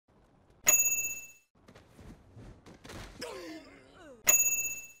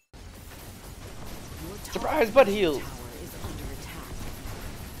Surprise, butt heals.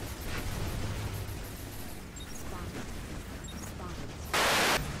 I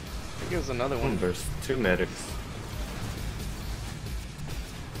think it was another one. There's 2 medics.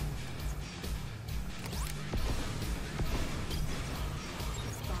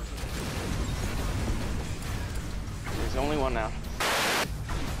 There's only one now.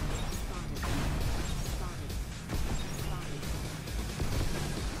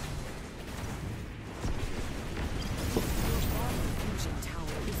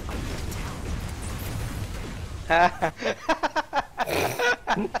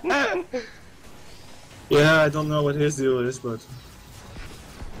 Yeah, I don't know what his deal is, but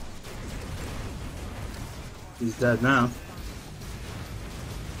he's dead now.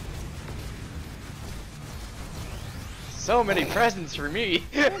 So many presents for me.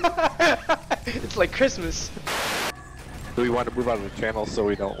 It's like Christmas. Do we want to move out of the channel so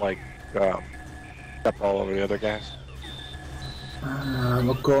we don't like step all over the other guys? I'm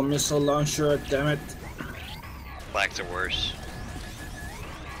a core missile launcher, damn it. Blacks are worse.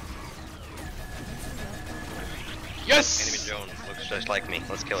 Yes! Enemy drone looks just like me.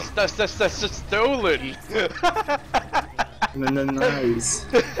 Let's kill him. That's stolen. Nice.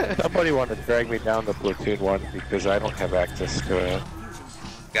 Somebody want to drag me down to Platoon 1 because I don't have access to it.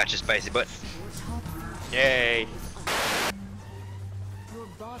 Gotcha, spicy butt. Yay. Your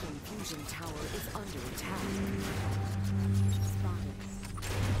bottom fusion tower is under attack.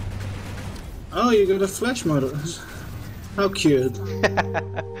 Oh, you got a flash model. How cute. Your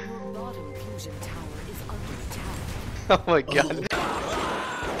bottom fusion tower is under attack. Oh my god.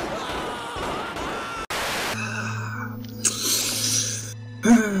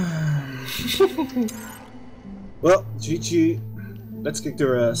 Well, GG. Let's kick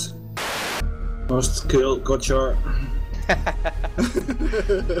their ass. Most kill, gotcha.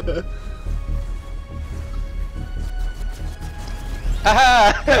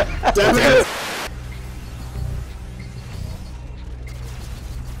 Damn it!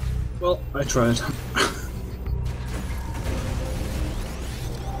 Well, I tried.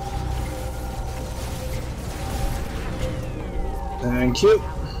 Thank you.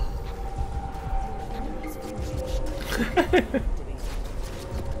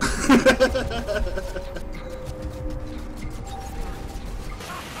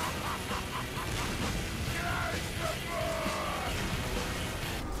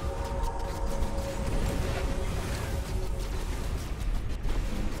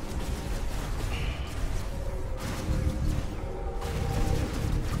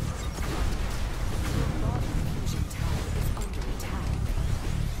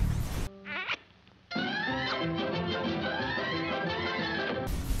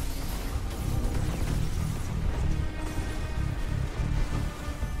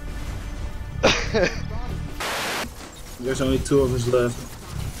 There's only 2 of us left.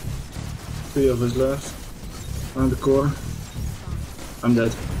 3 of us left. On the core. I'm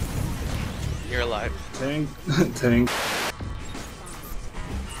dead. You're alive. Tank. Tank.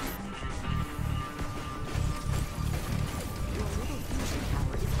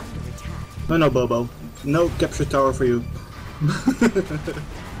 No, Bobo. No capture tower for you.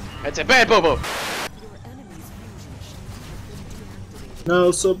 That's a bad Bobo.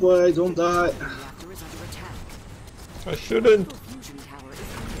 No, Subway, don't die. I shouldn't,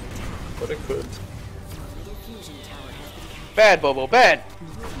 but I could. Bad Bobo, bad.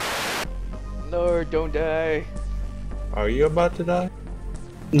 Lord, don't die. Are you about to die?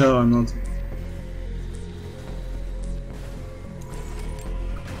 No, I'm not.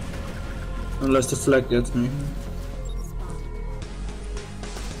 Unless the flag gets me.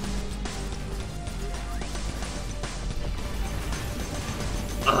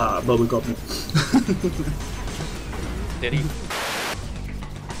 Ah, Bobby got me. Did he?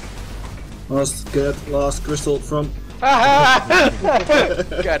 Last crystal from.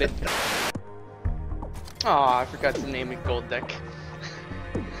 Got it. Aw, I forgot to name it Gold Deck.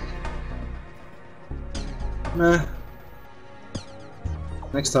 Meh.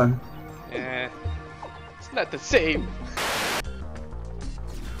 Next time. Eh, it's not the same.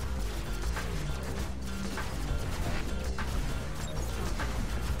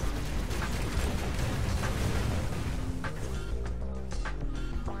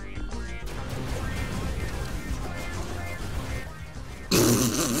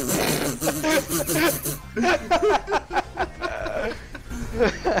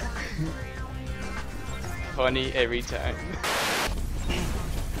 Funny every time.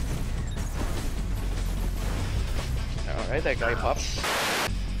 Alright, that guy popped.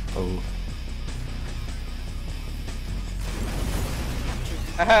 Oh.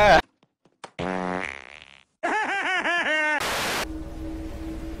 Haha!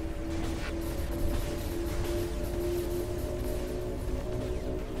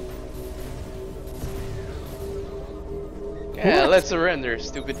 Yeah, let's surrender,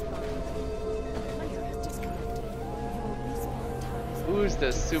 stupid. Who's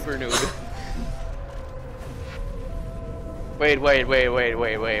the super noob? Wait.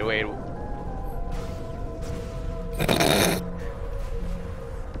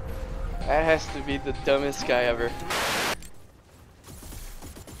 That has to be the dumbest guy ever.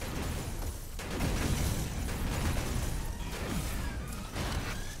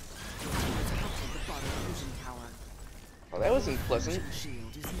 Oh, that wasn't pleasant.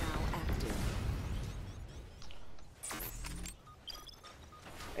 Shield is now active.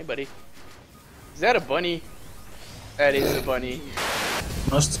 Hey, buddy. Is that a bunny? That is a bunny.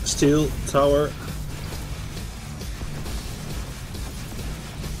 Must steal tower.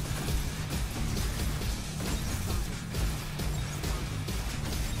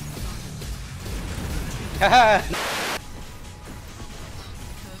 Haha!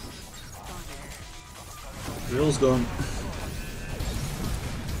 Rail's gone.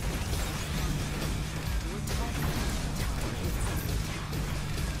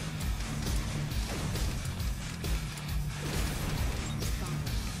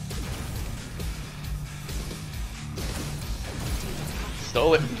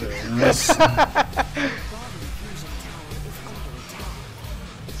 Stole it. Nice.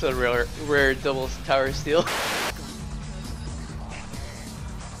 It's a rare double tower steal.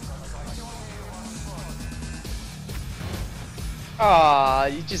 Aw,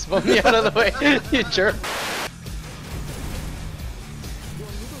 you just bumped me out of the way, you jerk.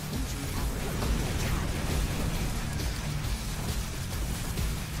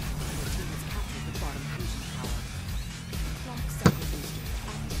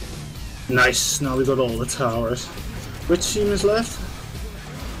 Nice, now we got all the towers. Which team is left?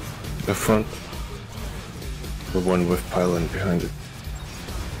 The front. The one with pylon behind it.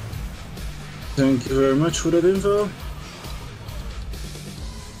 Thank you very much for that info.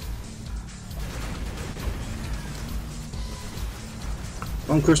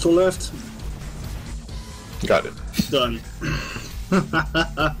 One crystal left. Got it. Done.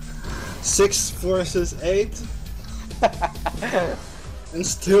 6 versus 8. And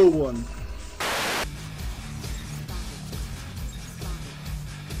still one.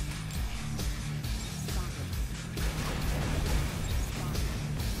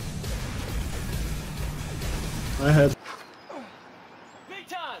 I had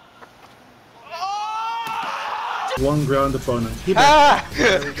one ground opponent. He backed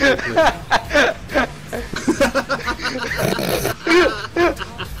very quickly.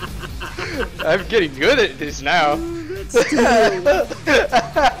 I'm getting good at this now.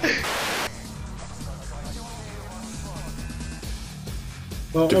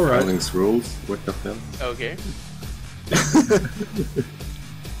 Well, alright. Defiling's rules, what the hell? Okay.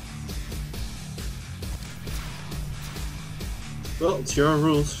 Well, it's your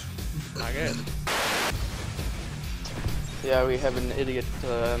rules. Not good. Yeah, we have an idiot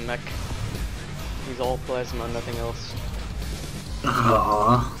mech. He's all plasma, nothing else.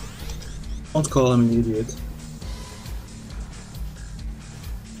 Ah, don't call him an idiot.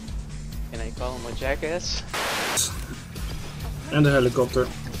 Can I call him a jackass? And a helicopter.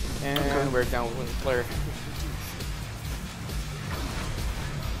 And we're down one player.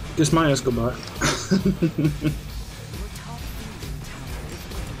 Kiss my ass goodbye.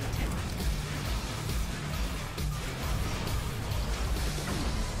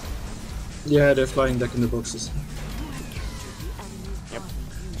 Yeah, they're flying back in the boxes. Yep.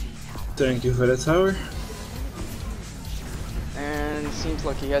 Thank you for that tower. And seems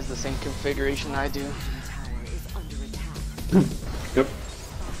like he has the same configuration I do. Yep.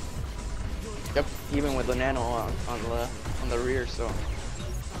 Yep, even with the nano on the rear, so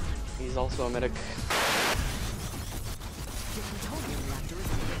he's also a medic.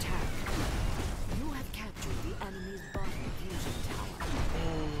 You have captured the enemy's bottom fusion tower.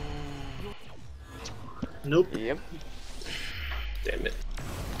 Nope. Yep. Damn it.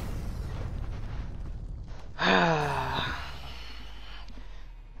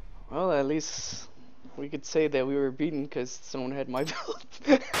 Well, at least we could say that we were beaten because someone had my build.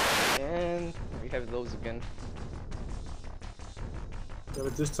 And we have those again. Yeah,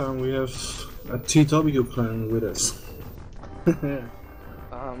 but this time we have a TW plan with us. Is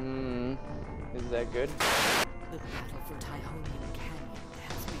that good? The battle for Tyhonian Canyon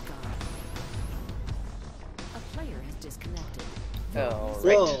has begun. A player has disconnected. Alright.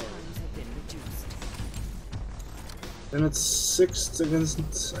 Whoa. Times have been reduced. And it's 6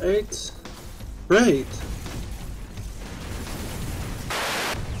 against 8. Great.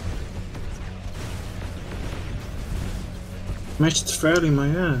 Matched fairly my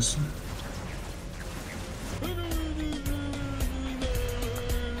ass.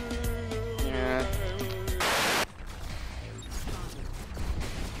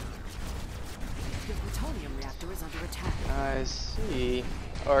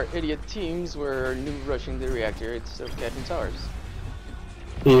 our idiot teams were new rushing the reactor instead of catching towers.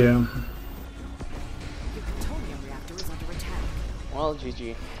 Yeah. Your plutonium reactor is under attack. Well,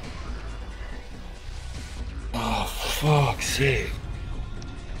 GG. Oh, fuck's sake.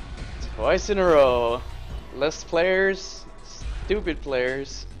 Twice in a row. Less players, stupid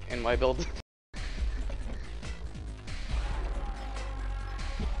players in my build.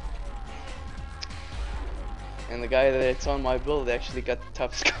 And the guy that's on my build actually got the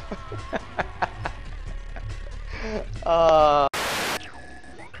top score.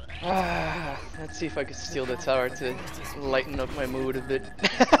 Let's see if I can steal the tower to lighten up my mood a bit.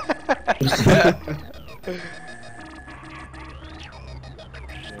 Yeah,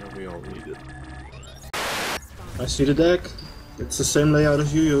 we all need it. I see the deck. It's the same layout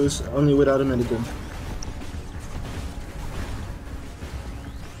as you use, only without a minigun.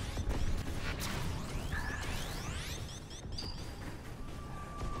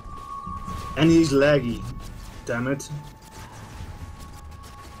 And he's laggy. Damn it.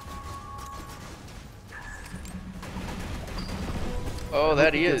 Oh,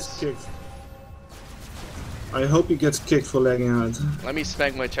 that he Gets is. kicked. I hope he gets kicked for lagging out. Let me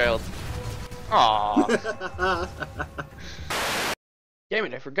spank my child. Aww. Damn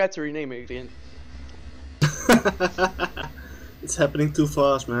it, I forgot to rename it again. It's happening too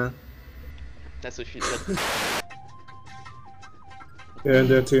fast, man. That's what she said. Yeah, and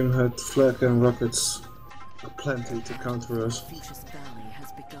their team had flak and rockets plenty to counter us. Fuchsia's Valley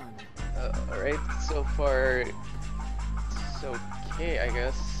has begun. Alright, so far it's okay, I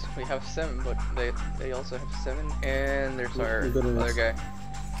guess. We have 7, but they also have 7, and there's our other guy.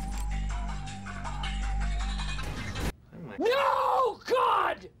 No,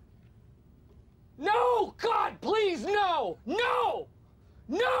 God! No, God, please, no! No!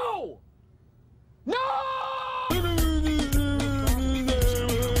 No! No!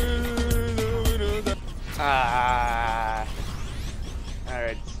 Ah.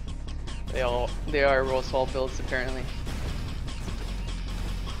 Alright. They are roll salt builds apparently.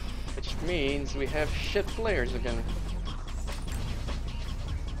 Which means we have shit players again.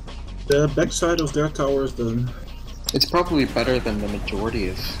 The backside of their tower is done. It's probably better than the majority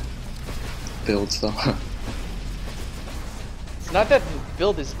of builds though. It's not that the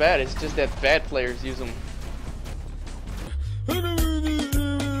build is bad, it's just that bad players use them.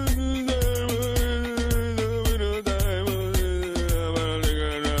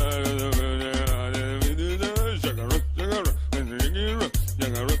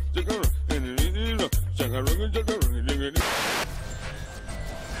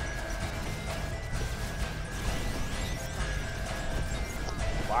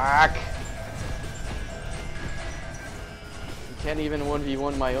 Fuck! You can't even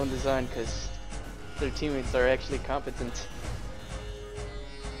 1v1 my own design because their teammates are actually competent.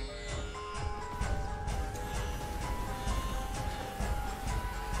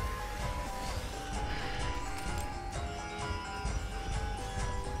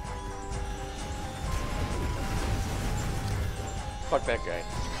 Fuck that guy.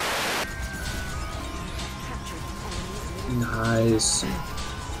 Nice.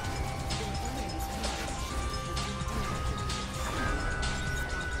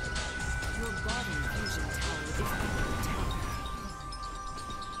 Your bottom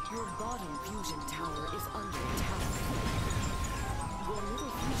fusion tower is under attack. Your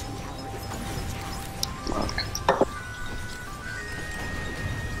middle fusion tower is under attack.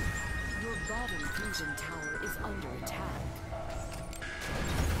 Your bottom fusion tower is under attack.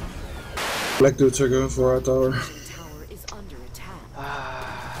 Black dudes are going for our tower. Fusion tower is under attack.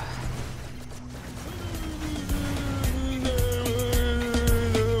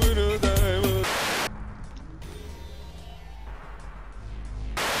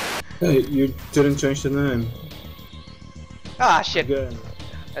 Hey, you didn't change the name. Ah shit! Again.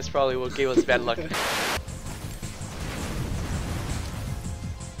 That's probably what gave us bad luck.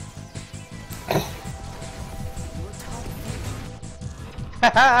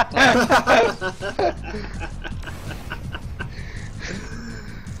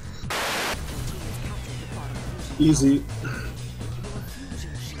 Easy.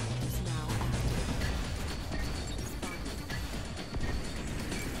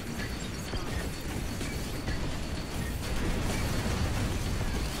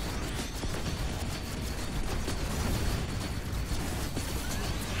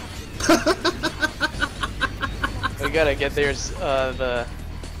 We gotta get there's the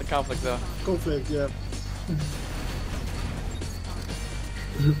conflict though. Conflict, yeah.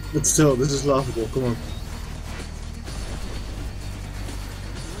 But still, this is laughable, come on.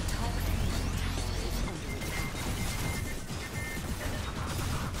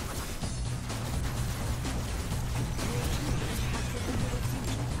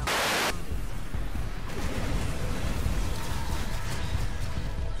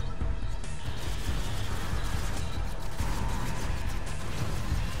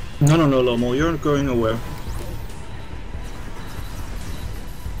 No, Lomo, you're going nowhere.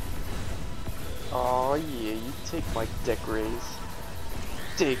 Oh yeah, you take my deck raise.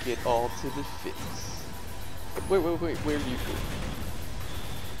 Take it all to the fits. Wait, where are you going?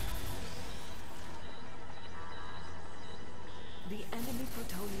 The enemy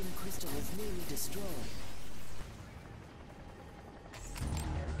plutonium crystal is nearly destroyed.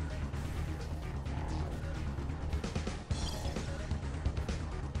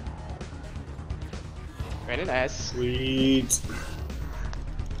 Very nice. Sweet.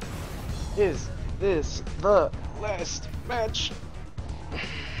 Is this the last match?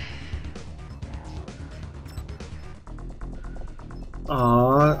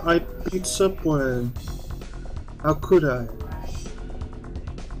 Ah, I picked Subway. How could I?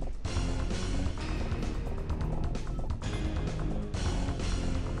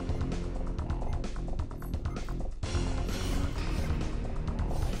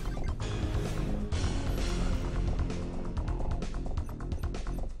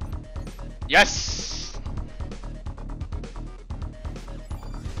 Yes!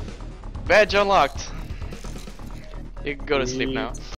 Badge unlocked. You can go to sleep now.